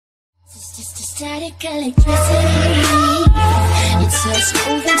Static electricity, it starts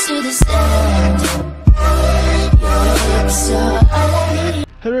moving to the sound. Your lips are all I need.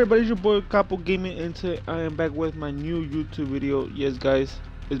 Hello everybody, it's your boy Capo Gaming, and today I am back with my new YouTube video. Yes guys,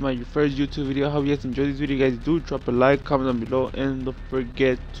 it's my first YouTube video. I hope you guys enjoy this video. Guys, do drop a like, comment down below, and don't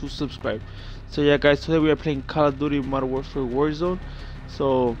forget to subscribe. So yeah guys, today we are playing Call of Duty Modern Warfare Warzone.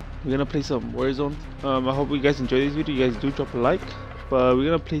 So we're gonna play some Warzone. I hope you guys enjoy this video. You guys do drop a like, but we're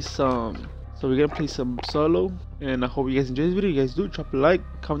gonna play some solo, and I hope you guys enjoy this video. You guys do drop a like,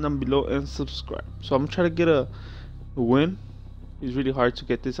 comment down below, and subscribe. So I'm trying to get a win. It's really hard to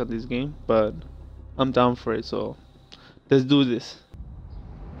get this on this game, but I'm down for it, so let's do this.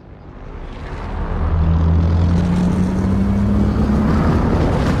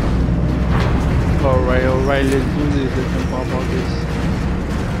 Alright, let's do this. Let's jump off all this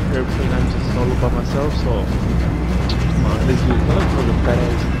airplane. I'm just solo by myself, so come on, let's do it. I like how the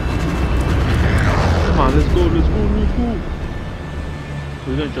badass. Come on, let's go.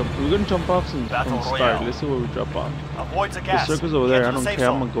 We're gonna jump off from the start. Let's see where we drop off. Avoid The circle's over there. I don't care.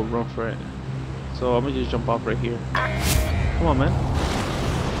 I'm gonna go run for it. So I'm gonna just jump off right here. Come on, man.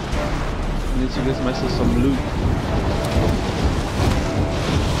 I need to get myself some loot.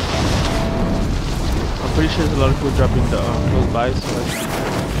 I'm pretty sure there's a lot of people dropping the close by, so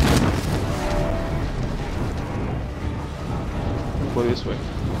let's go this way.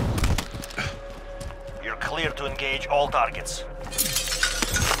 You're clear to engage all targets.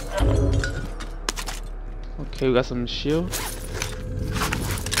 Okay, we got some shield.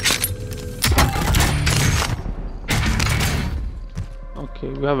 Okay,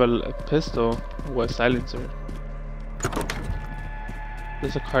 we have a pistol. What silencer?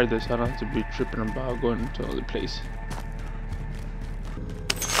 There's a car there, so I don't have to be tripping about going to another place.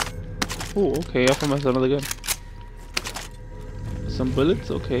 Oh, okay, I found myself another gun. Some bullets,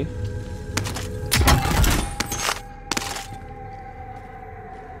 okay.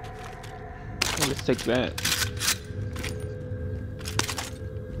 Let's take that.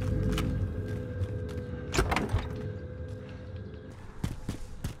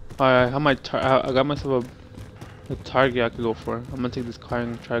 Alright, I got myself a target I could go for. I'm gonna take this car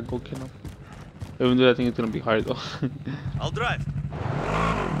and try to go kill him. Even though I think it's gonna be hard though. I'll drive.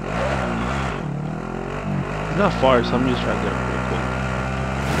 It's not far, so I'm just trying to get it real quick.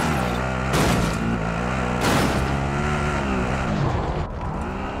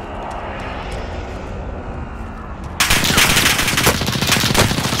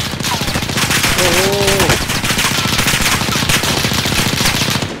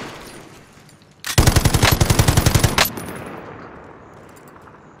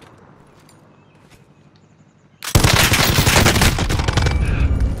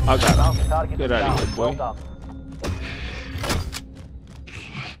 I got him. Get out of here, boy.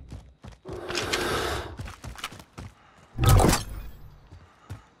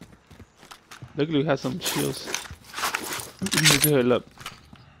 Look, we have some shields. Look at her up.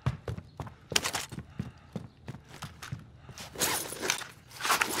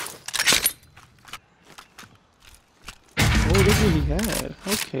 Oh, look what he had.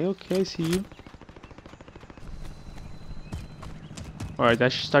 Okay, I see you. Alright,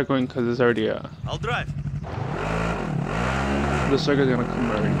 that should start going because it's already I'll drive. The circle's gonna come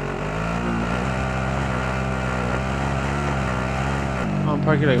already. I'm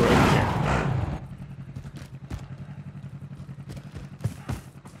parking like right here.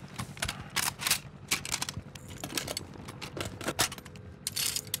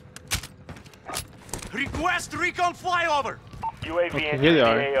 Request recon flyover. UAV okay, here they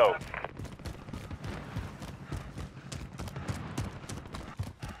are. AO.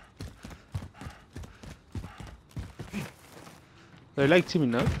 They like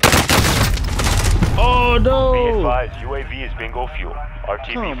teaming up. Oh no! Be advised, UAV is bingo fuel.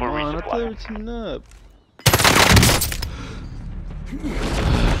 RTB Come for on, I thought they were resupply. teaming up.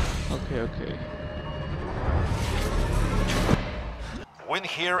 Okay. Win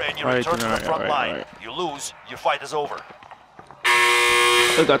here and you Alright, return to the alright, front line. alright. You lose, your fight is over.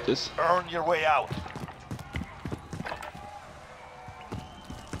 I got this. Earn your way out.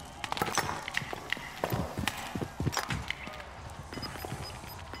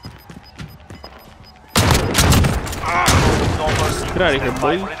 No mercy. Get out of here, Stand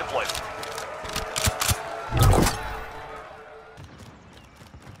by boy. for redeployment.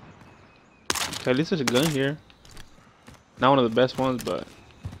 Okay, at least there's a gun here. Not one of the best ones, but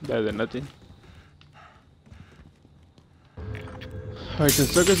better than nothing. Alright, the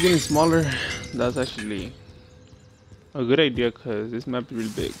circle's getting smaller. That's actually a good idea because this map is really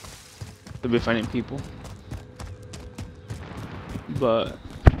big. They'll be finding people. But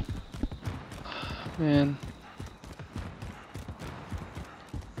Man.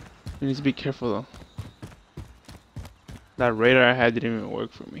 You need to be careful though. That radar I had didn't even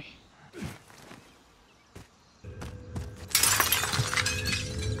work for me.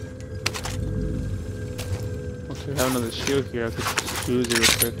 Okay, I have another shield here. I could just use it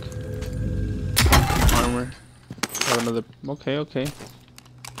real quick. Armor. I have another. Okay, okay.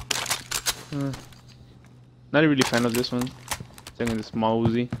 Not really fan of this one. Taking the small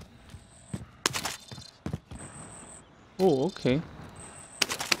Uzi. Oh, okay.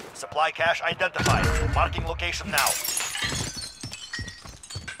 Supply cache identified. Marking location now.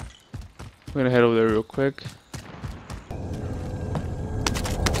 I'm gonna head over there real quick.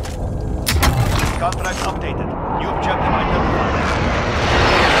 Contract updated. New objective identified.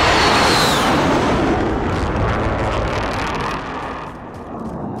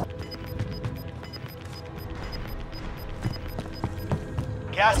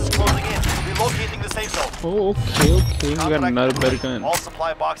 Gas is closing in. Relocating the safe zone. Oh, okay, okay. We got Contract another better complete. gun. All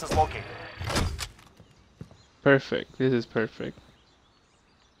supply boxes located. Perfect. This is perfect.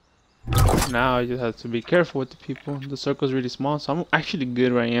 Now I just have to be careful with the people. The circle's really small, so I'm actually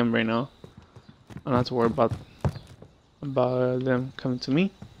good where I am right now. I don't have to worry about them coming to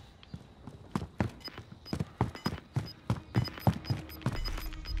me.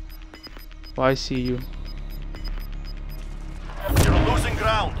 Oh, I see you. You're losing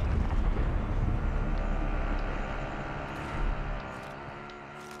ground.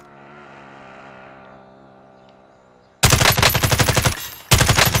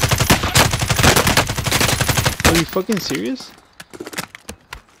 Are you fucking serious?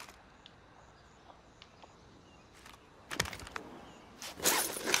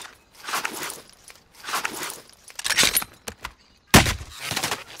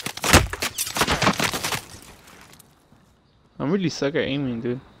 I'm really suck at aiming,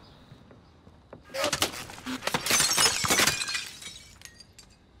 dude.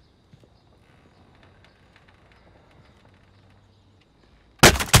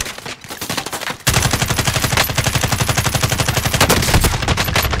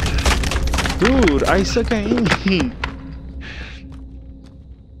 Dude, I suck at aiming.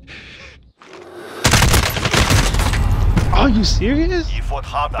 Are you serious? You fought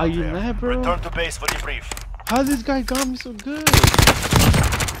hard Are out you there. mad, bro? Return to base for debrief. How this guy got me so good?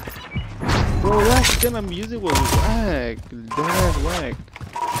 Bro, that gun I'm using was whack. Dead whack.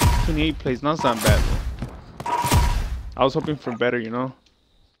 28 plays, not bad though. I was hoping for better, you know.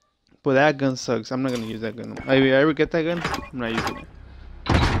 But that gun sucks. I'm not gonna use that gun. If I ever get that gun, I'm not using it.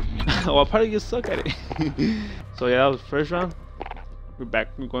 Well, I'll probably just suck at it. So yeah, that was the first round. We're back.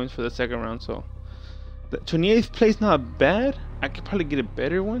 We're going for the second round. So the 28th place not bad. I could probably get a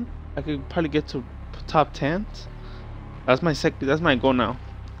better one. I could probably get to top 10. That's my second. That's my goal now.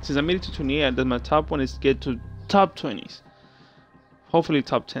 Since I made it to 28, then my top one is to get to top 20s. Hopefully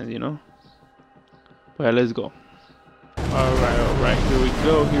top 10s, you know. But yeah, let's go. Alright, here we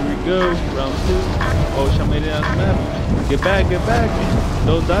go, round 2. Oh, I made it on the map. Get back,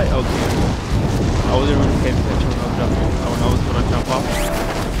 don't die. Okay. I wasn't really paying attention when I was jumping. When I was gonna jump off.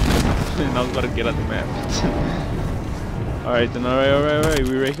 And I was about to get on the map. Alright then, alright,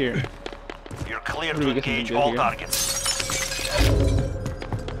 we're right here. You're clear What do to we get engage to do all here? targets.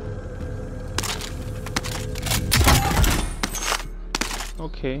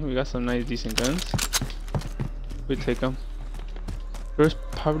 Okay, we got some nice decent guns. We take them. There's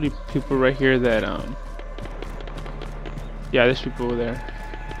probably people right here that yeah, there's people over there.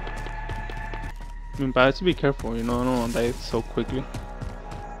 I mean, but I have to be careful, you know, I don't want to die so quickly.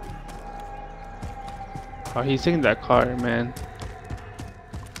 Oh, he's taking that car, man.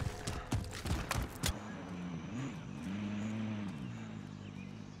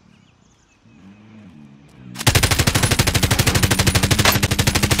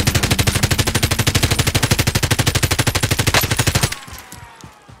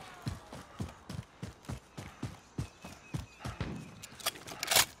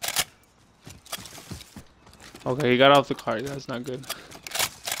 Okay, he got off the car. That's not good.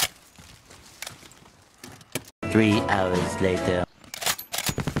 3 hours later.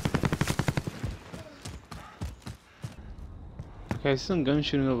 Okay, I see some gun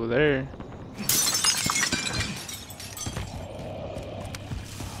shooting over there.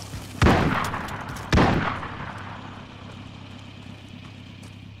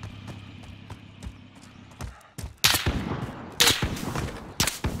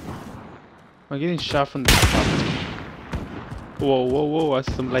 I'm getting shot from the top. Whoa, I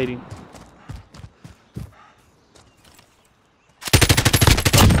see some lighting.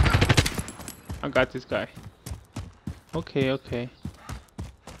 I got this guy. Okay.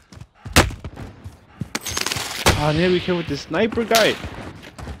 I need to be careful with this sniper guy.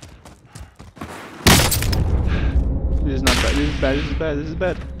 This is not bad. This is bad. This is bad. This is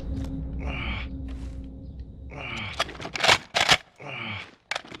bad.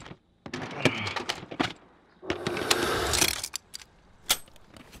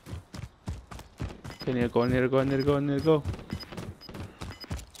 Okay, I need to go. I need to go. I need to go. I need to go.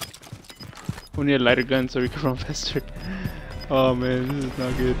 We need a lighter gun so we can run faster. Oh man, this is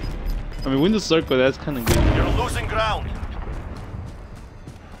not good. I mean, win the circle. That's kind of good. You're losing ground.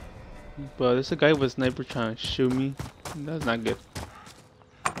 But there's a guy with a sniper trying to shoot me. That's not good.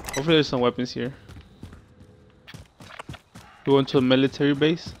 Hopefully there's some weapons here. We went to a military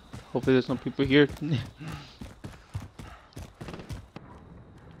base. Hopefully there's some people here.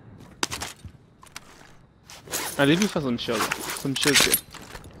 At least we found some shells. Some shells here.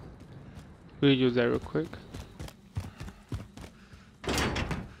 We'll use that real quick.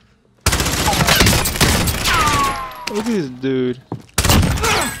 Look at this dude.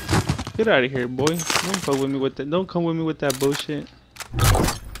 Get out of here, boy. Don't fuck with me with that. Don't come with me with that bullshit.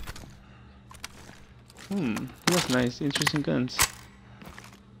 That's nice. Interesting guns.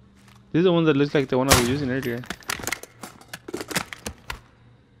 This is the one that looks like the one I was using earlier.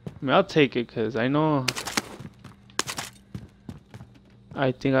 I mean, I'll take it because I know.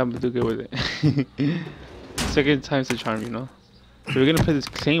 I think I'm gonna do good with it. Second time's the charm, you know. So we're gonna play this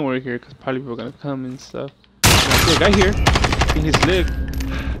claymore here because probably people are gonna come and stuff. There's a guy here in his leg.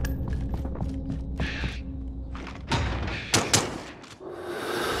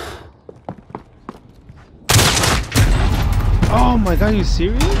 Oh my god, are you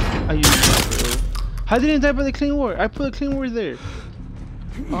serious? Are you serious? How did he die by the claymore? I put a claymore there.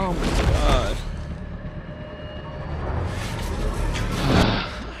 Oh my god.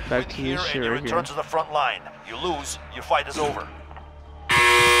 Back to Here this shit and you right return here. to the front line. You lose, your fight is over.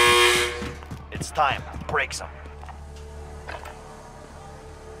 It's time. Break some.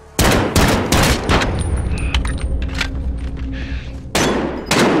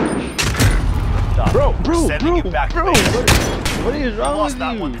 Bro, what is You wrong lost with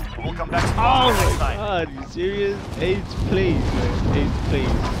that you? one. We'll come back to Oh next my time. god, you serious? 8th place, man. 8th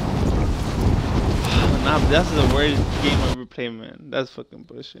place. Nah, that's the worst game I ever played, man. That's fucking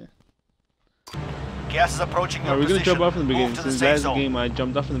bullshit. Gas is approaching your Are we gonna position. jump off from the beginning? Move to the Since safe last zone. game I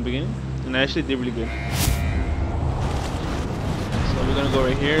jumped off from the beginning, and I actually did really good. So we're gonna go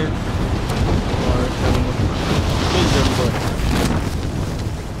right here. Or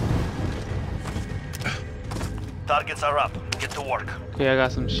Targets are up. Get to work. okay, I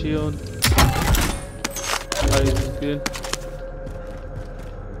got some shield. Oh, this is good.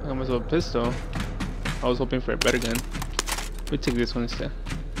 I got myself a pistol. I was hoping for a better gun. We take this one instead.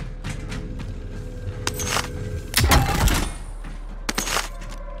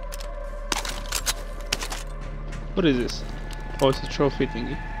 What is this? Oh, it's a trophy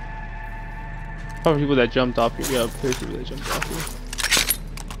thingy. Probably people that jumped off here. Yeah, there's people that jumped off here.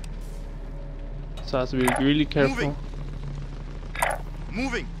 So I have to be really careful.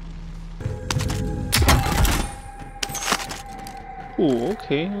 Moving. Ooh,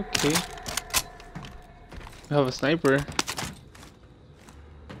 okay, okay. We have a sniper.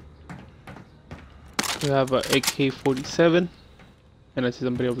 We have a AK-47. And I see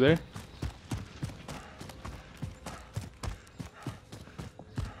somebody over there.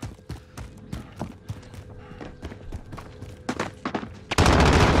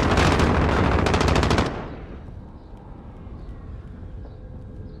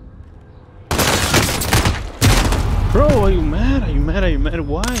 Bro, are you mad? Are you mad? Are you mad?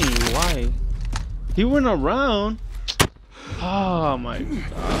 Why? Why? He went around. Oh my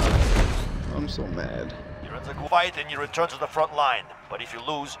god. I'm so mad. You're in the fight and you return to the front line. But if you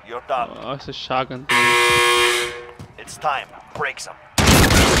lose, you're done. Oh, it's a shotgun thing. It's time. Break some.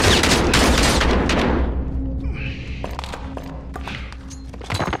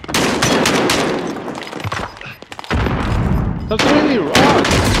 Stop throwing me rocks.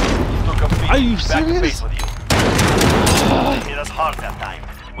 Took a beat. Are you Back to serious? base with you. Hit us hard that time.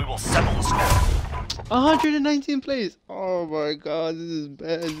 We will settle the score. 119 plays. Oh my god, this is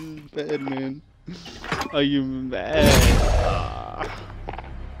bad. This is bad, man. Are you mad?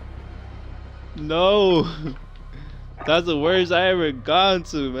 No. That's the worst I ever gone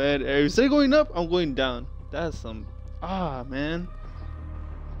to, man. Instead of going up, I'm going down. That's some. Man.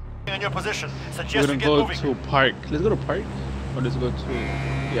 In your position. We're Suggest you gonna get go moving. to park. Let's go to park. Or let's go to.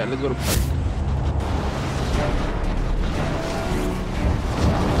 Yeah, let's go to park.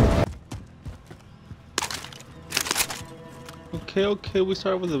 Okay, okay, we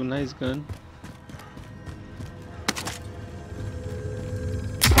start with a nice gun.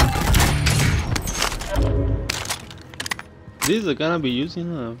 This is the gun I'll be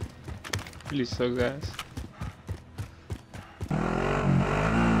using, huh? Really sucks ass.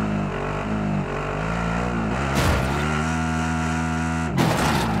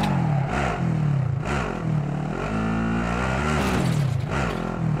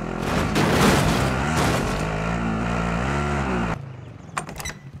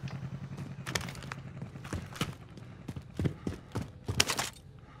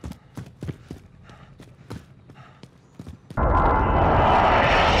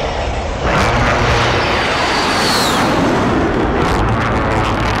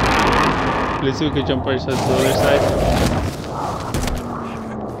 Let's see if we can jump ourselves to the other side.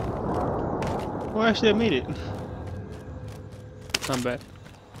 Oh, actually, I made it. Not bad.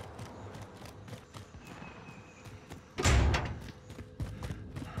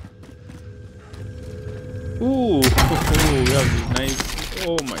 Ooh, that was nice.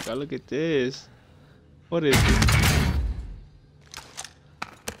 Oh my god, look at this. What is this?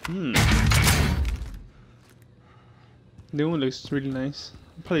 This one looks really nice.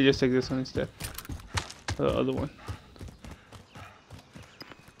 I'll probably just take this one instead. The other one.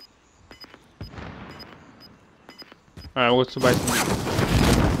 Alright, what's to buy some?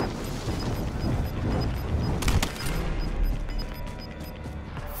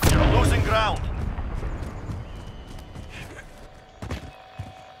 You're losing ground.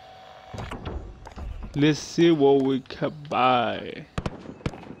 Let's see what we can buy.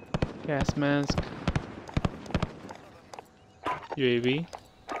 Gas mask. UAV.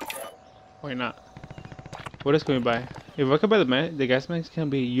 Why not? What else can we buy? If I can buy the gas mask, can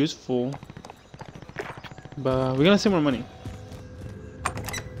be useful. But we're gonna save more money.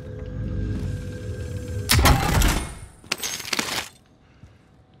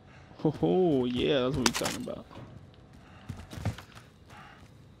 Oh yeah, that's what we're talking about.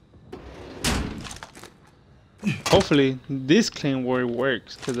 Hopefully this claim war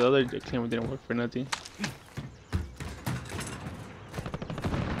works, because the other claim didn't work for nothing.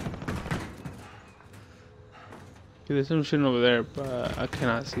 Okay, there's some shit over there, but I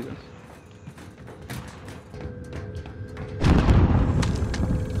cannot see them.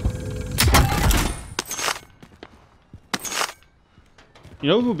 You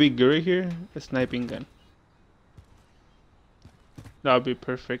know what would be good right here? A sniping gun. That would be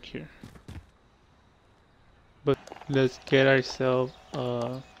perfect here. But let's get ourselves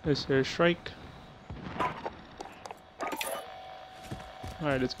a airstrike.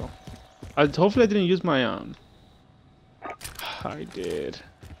 Alright, let's go. Hopefully I didn't use my I did.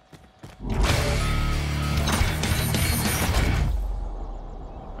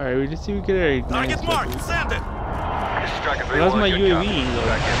 Alright, let's see if we get a Target marked. Send it. That's my UAV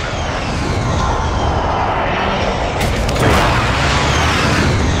though.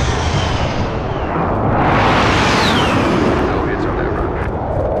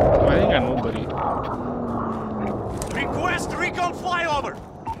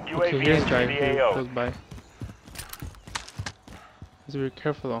 Okay, here's a guy who goes by. Let's be very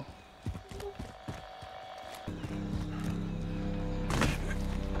careful though.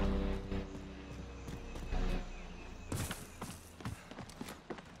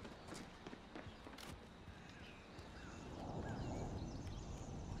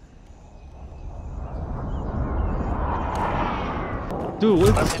 Dude,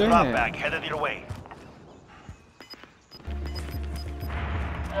 what's this guy? Back headed your way.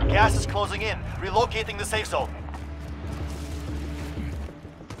 Gas is closing in. Relocating the safe zone.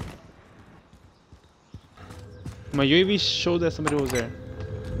 My UAV showed that somebody was there.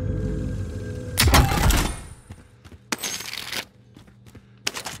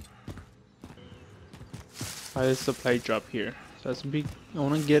 There's a supply drop here. So that's big. I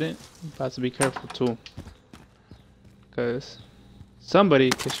wanna get it, but I have to be careful too. Because somebody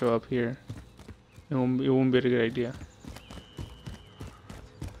could show up here. It won't be a good idea.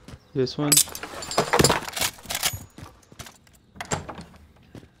 This one.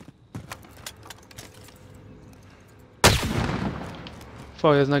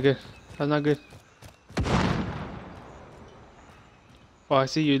 Fuck, that's not good. That's not good. Oh, I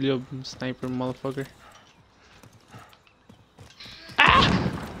see you, little sniper motherfucker. Ah!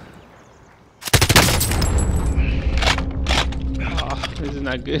 Oh, this is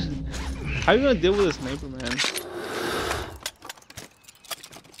not good. How are you gonna deal with a sniper, man?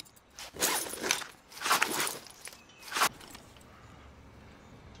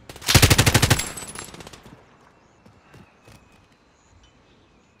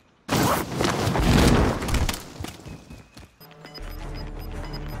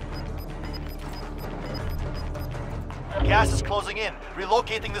 Gas is closing in.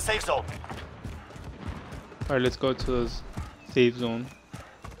 Relocating the safe zone. Alright, let's go to those safe zone.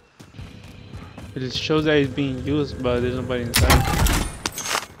 It just shows that it's being used, but there's nobody inside.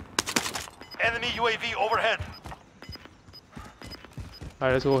 Enemy UAV overhead.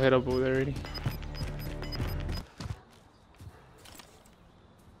 Alright, let's go head up over there already.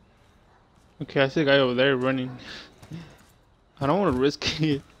 Okay, I see a guy over there running. I don't want to risk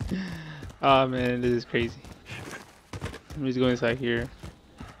it. Oh man, this is crazy. Let me just go inside here.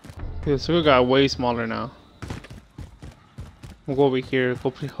 The circle got way smaller now. We'll go over here. Go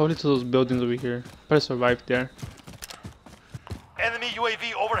hold it to those buildings over here. Try to survive there. Enemy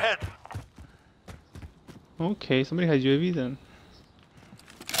UAV overhead. Okay, somebody has UAV then.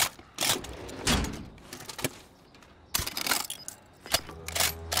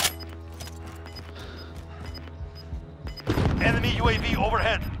 Enemy UAV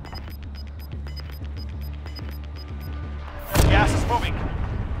overhead. Gas is moving.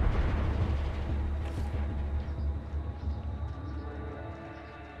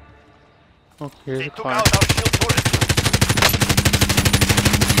 Okay, here's They a took car. out our shield turret.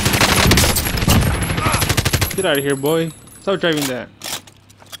 Get out of here, boy. Stop driving that.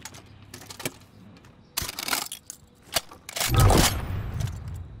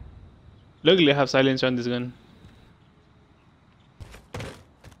 Luckily, I have silencer on this gun.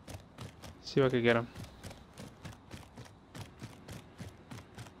 See if I can get him.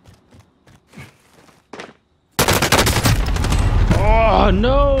 Oh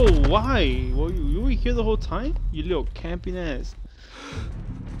no! Why? Well, you were here the whole time? You little camping ass.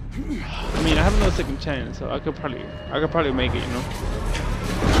 I mean, I have another second chance, so I could probably make it, you know.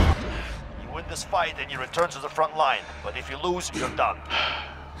 You win this fight and you return to the front line, but if you lose, you're done.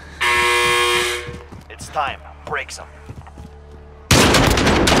 It's time. Break some.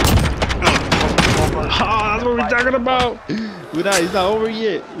 Ah, that's what we're talking about. It's not over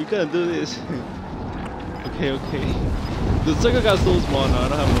yet. We gotta do this. Okay. The circle got so small now. I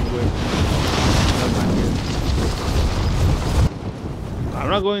don't have enough whip. I'm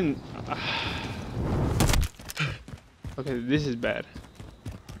not going. Okay, this is bad.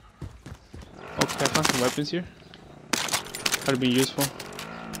 Okay, I found some weapons here. That'd be useful.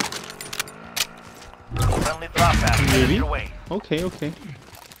 Friendly drop back. Headed your way. Okay.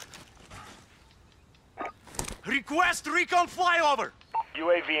 Request recon flyover.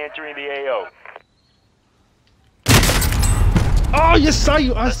 UAV entering the AO. Oh, yes,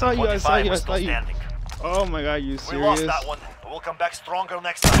 I saw you. Standing. Oh my god, you We serious? lost that one, but we'll come back stronger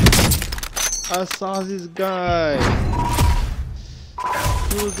next time. I saw this guy.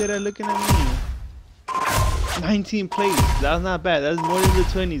 He was there looking at me. 19 plays. That's not bad. That's more than the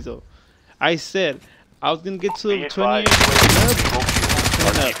 20s though. I said I was gonna get to the 20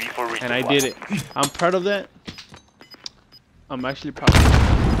 and I did it. I'm proud of that. I'm actually proud of it.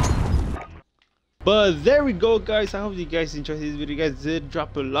 But there we go, guys. I hope you guys enjoyed this video. You guys did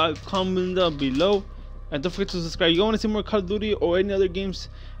drop a like, comment down below, and don't forget to subscribe. You want to see more Call of Duty or any other games,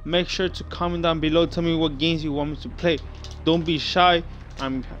 make sure to comment down below. Tell me what games you want me to play. Don't be shy.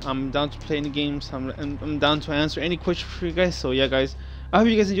 I'm down to play any games. I'm down to answer any questions for you guys. So yeah, guys, I hope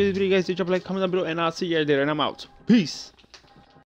you guys enjoyed this video. You guys did drop a like, comment down below, and I'll see you guys later. And I'm out. Peace.